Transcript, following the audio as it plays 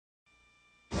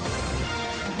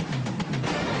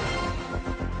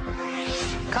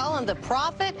on the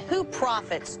prophet who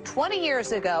profits. 20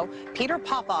 years ago, Peter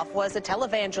Popoff was a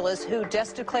televangelist who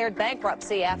just declared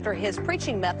bankruptcy after his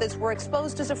preaching methods were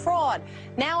exposed as a fraud.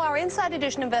 Now our Inside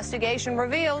Edition investigation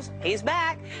reveals he's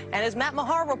back, and as Matt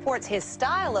Mahar reports, his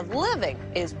style of living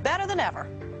is better than ever.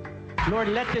 Lord,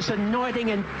 let this anointing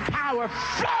and power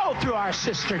flow through our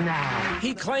sister now.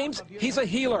 He claims he's a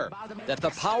healer, that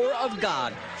the power of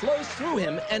God flows through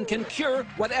him and can cure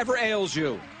whatever ails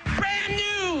you. Brand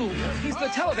new! He's the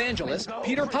televangelist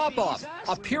Peter Popoff,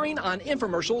 appearing on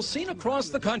infomercials seen across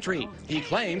the country. He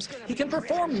claims he can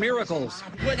perform miracles.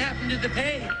 What happened to the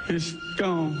pain? It's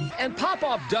gone. And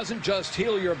Popoff doesn't just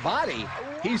heal your body.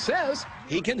 He says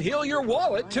he can heal your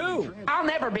wallet, too. I'll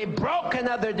never be broke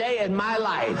another day in my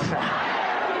life.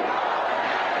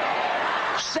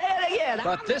 Say it again.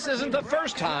 But this isn't the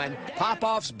first time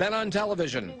Popoff's been on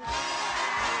television.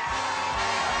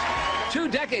 2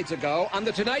 decades ago, on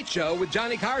The Tonight Show with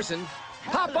Johnny Carson,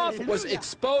 Popoff was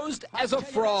exposed as a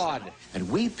fraud. And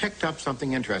we picked up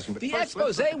something interesting. The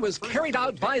expose was carried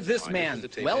out by this man,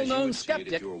 well-known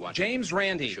skeptic James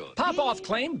Randi. Popoff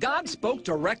claimed God spoke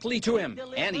directly to him,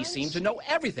 and he seemed to know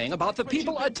everything about the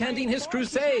people attending his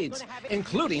crusades,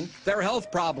 including their health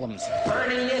problems.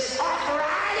 Burning this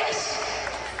arthritis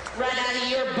right out of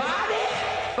your body.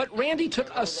 But Randi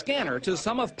took a scanner to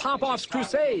some of Popoff's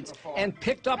crusades and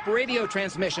picked up radio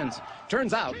transmissions.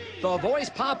 Turns out the voice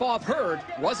Popoff heard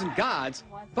wasn't God's,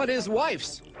 but his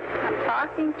wife's. I'm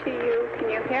talking to you. Can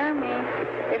you hear me?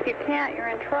 If you can't, you're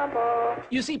in trouble.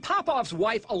 You see, Popoff's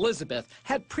wife, Elizabeth,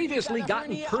 had previously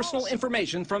gotten personal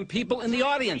information from people in the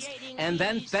audience and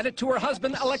then fed it to her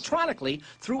husband electronically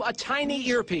through a tiny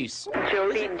earpiece.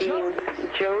 Jody Dean.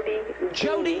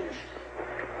 Jody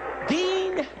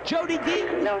Dean? Jody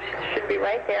Dean? No, she should be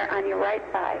right there on your right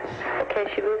side.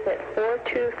 Okay, she lives at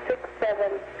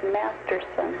 4267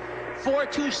 Masterson.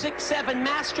 4267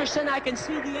 Masterson. I can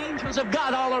see the angels of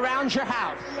God all around your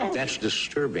house. That's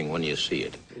disturbing when you see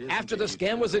it. After the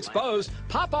scam was exposed,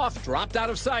 Popoff dropped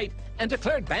out of sight and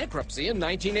declared bankruptcy in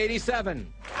 1987.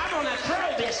 I'm gonna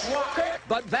throw this, Walker.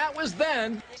 But that was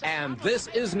then, and this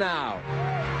is now.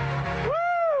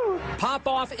 Woo!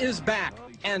 Popoff is back,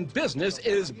 and business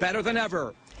is better than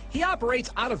ever. He operates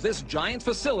out of this giant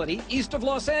facility east of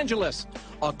Los Angeles.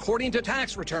 According to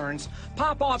tax returns,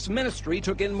 Popoff's ministry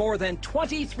took in more than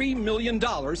 $23 million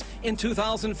in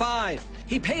 2005.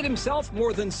 He paid himself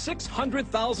more than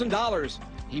 $600,000.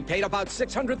 He paid about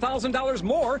 $600,000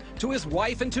 more to his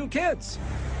wife and 2 kids.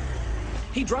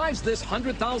 He drives this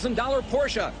 $100,000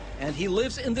 Porsche, and he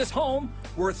lives in this home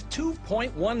worth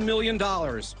 $2.1 million.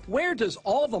 Where does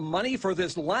all the money for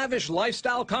this lavish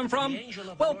lifestyle come from?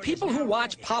 Well, people who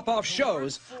watch Popoff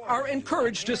shows are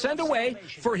encouraged to send away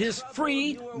for his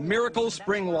free Miracle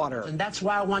Spring Water. And that's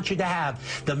why I want you to have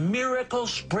the Miracle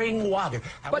Spring Water.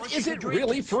 But is it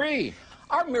really free?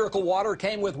 Our Miracle Water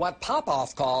came with what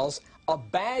Popoff calls a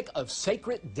bag of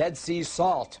sacred Dead Sea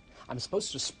salt. I'm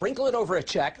supposed to sprinkle it over a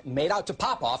check made out to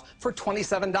Popoff for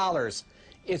 $27.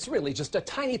 It's really just a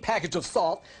tiny package of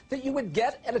salt that you would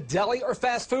get at a deli or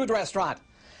fast food restaurant.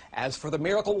 As for the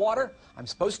miracle water, I'm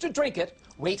supposed to drink it,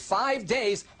 wait 5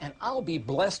 days, and I'll be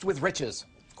blessed with riches.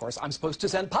 Of course, I'm supposed to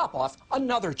send Popoff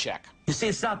another check. You see,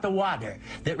 it's not the water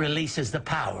that releases the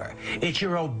power. It's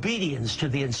your obedience to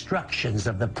the instructions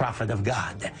of the prophet of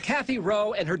God. Kathy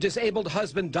Rowe and her disabled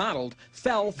husband, Donald,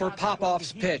 fell for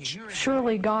Popoff's pitch.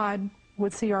 Surely God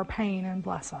would see our pain and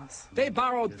bless us. They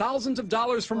borrowed thousands of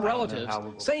dollars from relatives,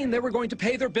 saying they were going to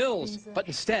pay their bills. But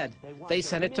instead, they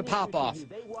sent it to Popoff,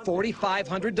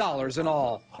 $4,500 in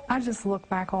all. I just look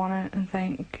back on it and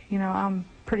think, you know, I'm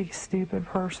a pretty stupid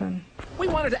person. We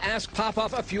wanted to ask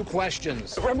Popoff a few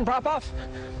questions. Reverend Popoff?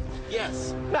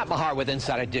 Yes. Matt Mahar with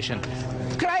Inside Edition.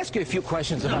 Could I ask you a few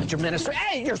questions about your ministry?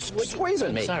 Hey, you're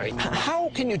squeezing me. Sorry.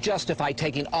 How can you justify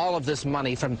taking all of this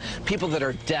money from people that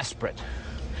are desperate?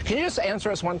 Can you just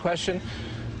answer us one question?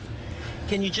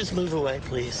 Can you just move away,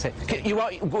 please?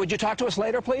 Would you talk to us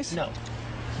later, please? No.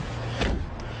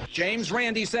 James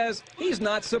Randi says he's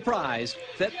not surprised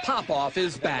that Popoff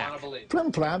is back.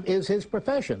 Flim-flam is his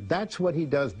profession. That's what he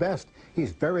does best.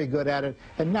 He's very good at it,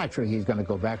 and naturally he's going to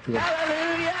go back to it.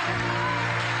 Hallelujah!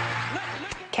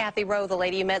 Kathy Rowe, the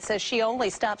lady you met, says she only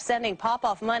stopped sending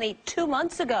Popoff money 2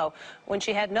 months ago when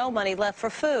she had no money left for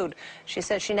food. She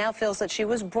says she now feels that she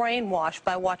was brainwashed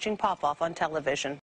by watching Popoff on television.